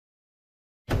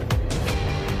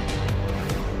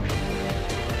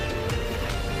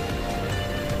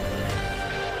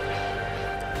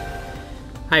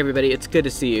Hi everybody, it's good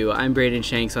to see you. I'm Brayden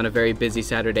Shanks on a very busy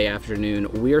Saturday afternoon.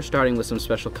 We are starting with some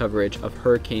special coverage of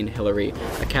Hurricane Hilary,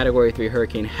 a Category 3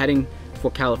 hurricane heading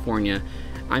for California.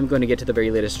 I'm going to get to the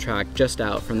very latest track just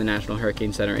out from the National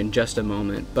Hurricane Center in just a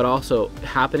moment, but also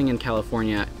happening in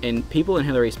California, and people in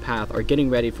Hilary's path are getting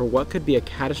ready for what could be a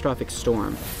catastrophic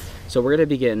storm. So we're going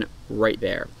to begin right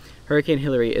there. Hurricane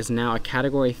Hilary is now a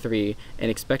Category 3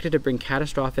 and expected to bring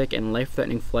catastrophic and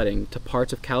life-threatening flooding to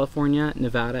parts of California,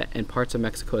 Nevada, and parts of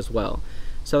Mexico as well.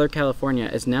 Southern California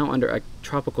is now under a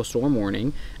tropical storm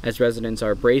warning as residents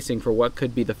are bracing for what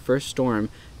could be the first storm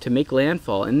to make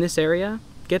landfall in this area,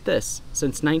 get this,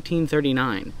 since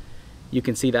 1939. You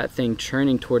can see that thing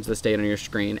churning towards the state on your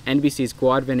screen. NBC's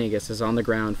Guad Venegas is on the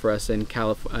ground for us in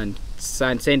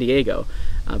San Diego.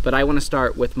 But I want to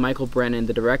start with Michael Brennan,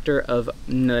 the director of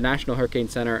the National Hurricane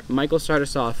Center. Michael, start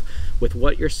us off with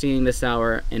what you're seeing this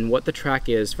hour and what the track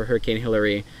is for Hurricane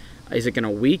Hilary. Is it going to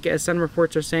weak, as some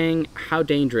reports are saying? How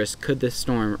dangerous could this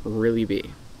storm really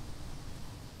be?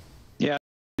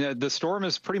 The storm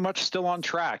is pretty much still on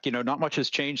track. Not much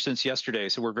has changed since yesterday.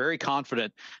 So we're very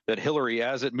confident that Hilary,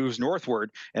 as it moves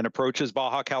northward and approaches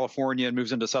Baja California and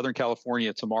moves into Southern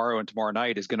California tomorrow and tomorrow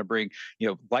night, is going to bring,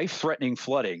 life-threatening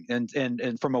flooding.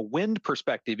 And from a wind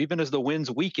perspective, even as the winds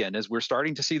weaken, as we're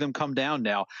starting to see them come down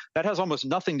now, that has almost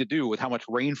nothing to do with how much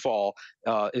rainfall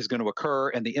is going to occur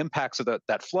and the impacts of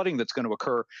that flooding that's going to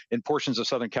occur in portions of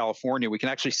Southern California. We can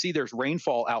actually see there's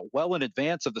rainfall out well in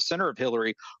advance of the center of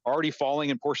Hilary, already falling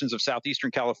in portions of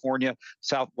southeastern California,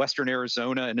 southwestern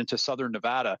Arizona, and into southern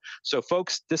Nevada. So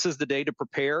folks, this is the day to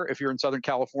prepare. If you're in Southern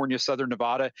California, southern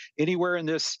Nevada, anywhere in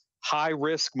this high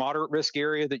risk, moderate risk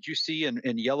area that you see in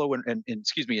yellow and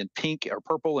in pink or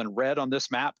purple and red on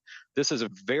this map, this is a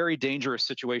very dangerous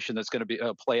situation that's going to be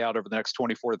play out over the next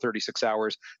 24 to 36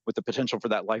 hours with the potential for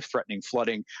that life-threatening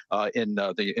flooding in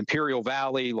the Imperial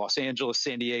Valley, Los Angeles,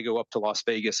 San Diego, up to Las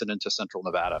Vegas and into central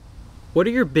Nevada. What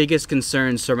are your biggest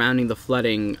concerns surrounding the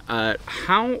flooding?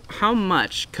 How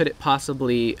much could it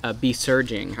possibly be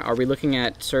surging? Are we looking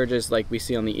at surges like we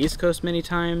see on the East Coast many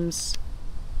times?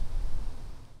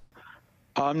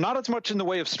 Not as much in the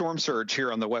way of storm surge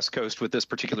here on the West Coast with this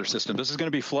particular system. This is going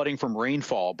to be flooding from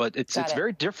rainfall, but it's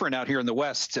very different out here in the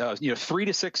West. 3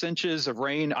 to 6 inches of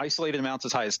rain, isolated amounts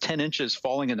as high as 10 inches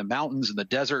falling in the mountains and the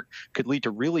desert could lead to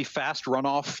really fast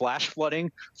runoff, flash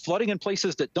flooding in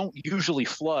places that don't usually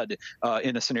flood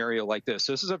in a scenario like this.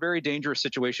 So this is a very dangerous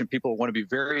situation. People want to be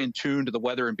very in tune to the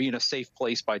weather and be in a safe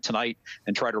place by tonight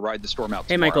and try to ride the storm out tomorrow.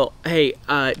 Hey, Michael.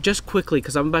 Hey, just quickly,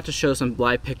 because I'm about to show some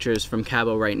live pictures from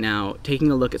Cabo right now,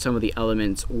 taking a look at some of the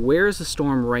elements. Where is the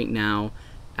storm right now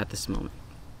at this moment?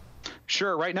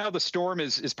 Sure. Right now, the storm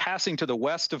is passing to the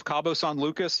west of Cabo San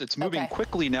Lucas. It's moving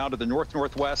quickly now to the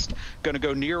north-northwest, going to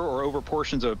go near or over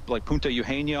portions of like Punta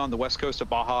Eugenia on the west coast of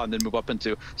Baja, and then move up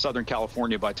into Southern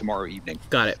California by tomorrow evening.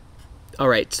 Got it. All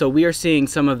right, so we are seeing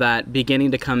some of that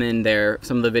beginning to come in there,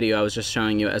 some of the video I was just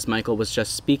showing you as Michael was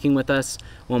just speaking with us.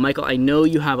 Well, Michael, I know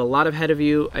you have a lot ahead of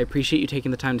you. I appreciate you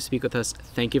taking the time to speak with us.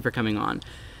 Thank you for coming on.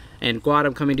 And Guad,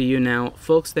 I'm coming to you now.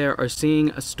 Folks there are seeing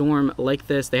a storm like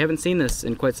this. They haven't seen this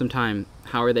in quite some time.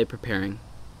 How are they preparing?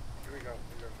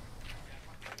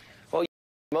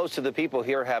 Most of the people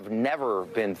here have never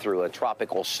been through a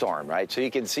tropical storm, right? So you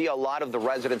can see a lot of the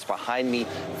residents behind me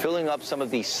filling up some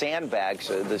of these sandbags.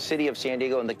 The city of San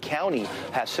Diego and the county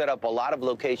has set up a lot of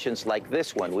locations like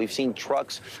this one. We've seen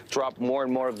trucks drop more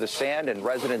and more of the sand, and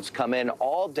residents come in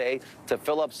all day to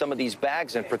fill up some of these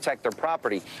bags and protect their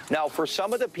property. Now, for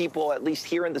some of the people, at least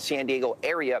here in the San Diego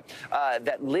area,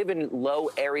 that live in low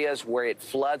areas where it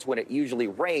floods when it usually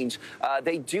rains,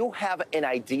 they do have an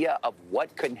idea of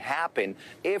what could happen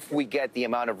if we get the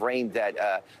amount of rain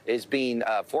that is being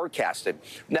forecasted.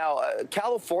 Now,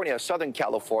 California, Southern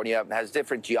California, has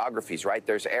different geographies, right?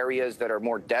 There's areas that are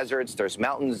more deserts, there's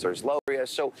mountains, there's low areas.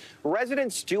 So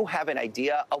residents do have an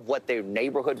idea of what their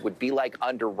neighborhood would be like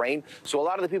under rain. So a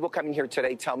lot of the people coming here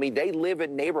today tell me they live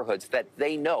in neighborhoods that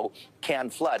they know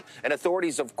can flood. And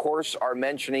authorities, of course, are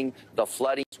mentioning the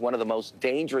flooding is one of the most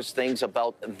dangerous things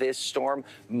about this storm.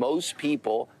 Most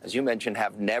people, as you mentioned,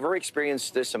 have never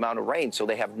experienced this amount of rain, so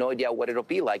they have no idea what it'll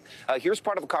be like. Here's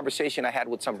part of a conversation I had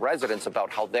with some residents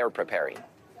about how they're preparing.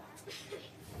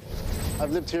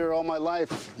 I've lived here all my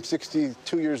life. I'm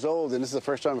 62 years old, and this is the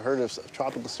first time I've heard of a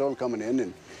tropical storm coming in,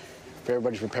 and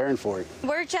everybody's preparing for it.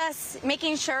 We're just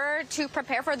making sure to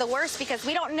prepare for the worst because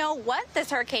we don't know what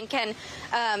this hurricane can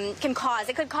cause.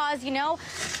 It could cause,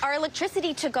 our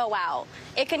electricity to go out.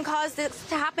 It can cause this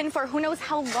to happen for who knows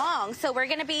how long. So we're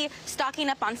going to be stocking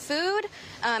up on food,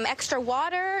 extra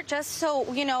water, just so,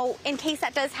 in case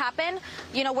that does happen,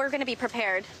 we're going to be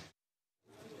prepared.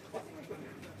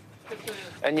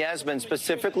 And Yasmin,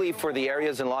 specifically for the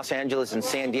areas in Los Angeles and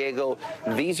San Diego,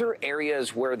 these are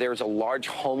areas where there's a large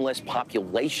homeless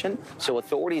population. So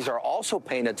authorities are also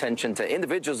paying attention to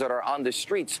individuals that are on the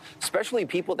streets, especially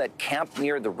people that camp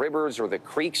near the rivers or the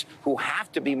creeks who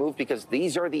have to be moved because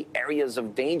these are the areas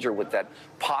of danger with that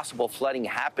possible flooding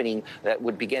happening that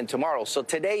would begin tomorrow. So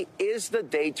today is the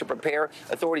day to prepare.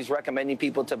 Authorities recommending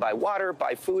people to buy water,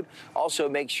 buy food, also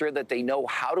make sure that they know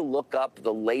how to look up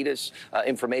the latest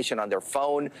information on their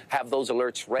phone, have those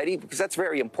alerts ready, because that's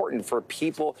very important for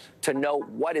people to know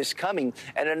what is coming.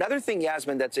 And another thing,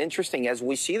 Yasmin, that's interesting, as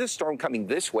we see the storm coming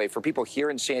this way, for people here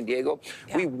in San Diego,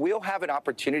 we will have an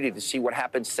opportunity to see what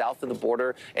happens south of the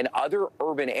border and other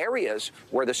urban areas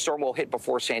where the storm will hit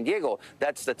before San Diego.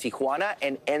 That's the Tijuana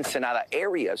and Ensenada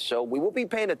areas. So we will be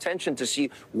paying attention to see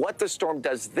what the storm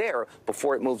does there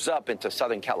before it moves up into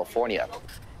Southern California.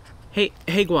 Hey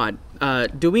Guad,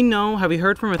 do we know, have we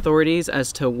heard from authorities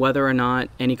as to whether or not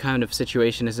any kind of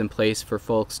situation is in place for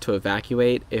folks to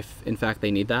evacuate if in fact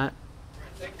they need that?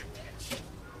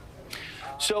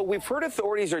 So we've heard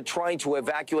authorities are trying to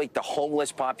evacuate the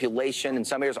homeless population in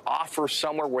some areas, offer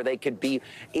somewhere where they could be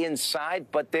inside,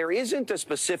 but there isn't a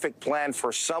specific plan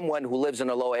for someone who lives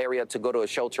in a low area to go to a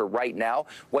shelter right now.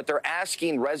 What they're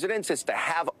asking residents is to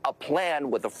have a plan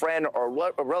with a friend or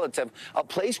a relative, a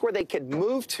place where they could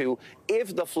move to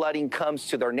if the flooding comes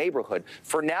to their neighborhood.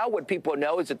 For now, what people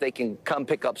know is that they can come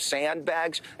pick up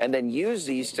sandbags and then use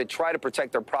these to try to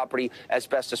protect their property as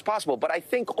best as possible. But I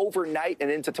think overnight and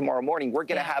into tomorrow morning, we're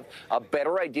going to have a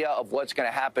better idea of what's going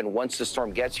to happen once the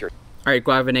storm gets here. All right,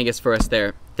 Guad Venegas for us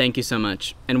there. Thank you so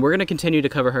much. And we're going to continue to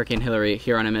cover Hurricane Hilary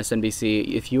here on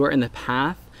MSNBC. If you are in the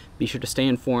path, be sure to stay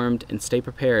informed and stay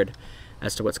prepared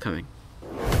as to what's coming.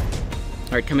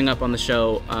 All right, coming up on the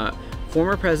show,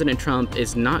 former President Trump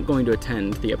is not going to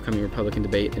attend the upcoming Republican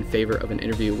debate in favor of an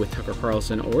interview with Tucker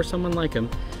Carlson or someone like him.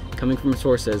 Coming from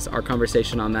sources, our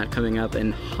conversation on that coming up.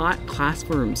 And hot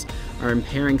classrooms are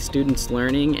impairing students'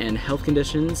 learning and health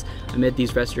conditions amid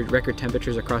these record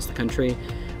temperatures across the country.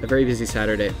 A very busy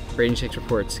Saturday. Brayden Shanks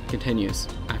Reports continues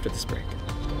after this break.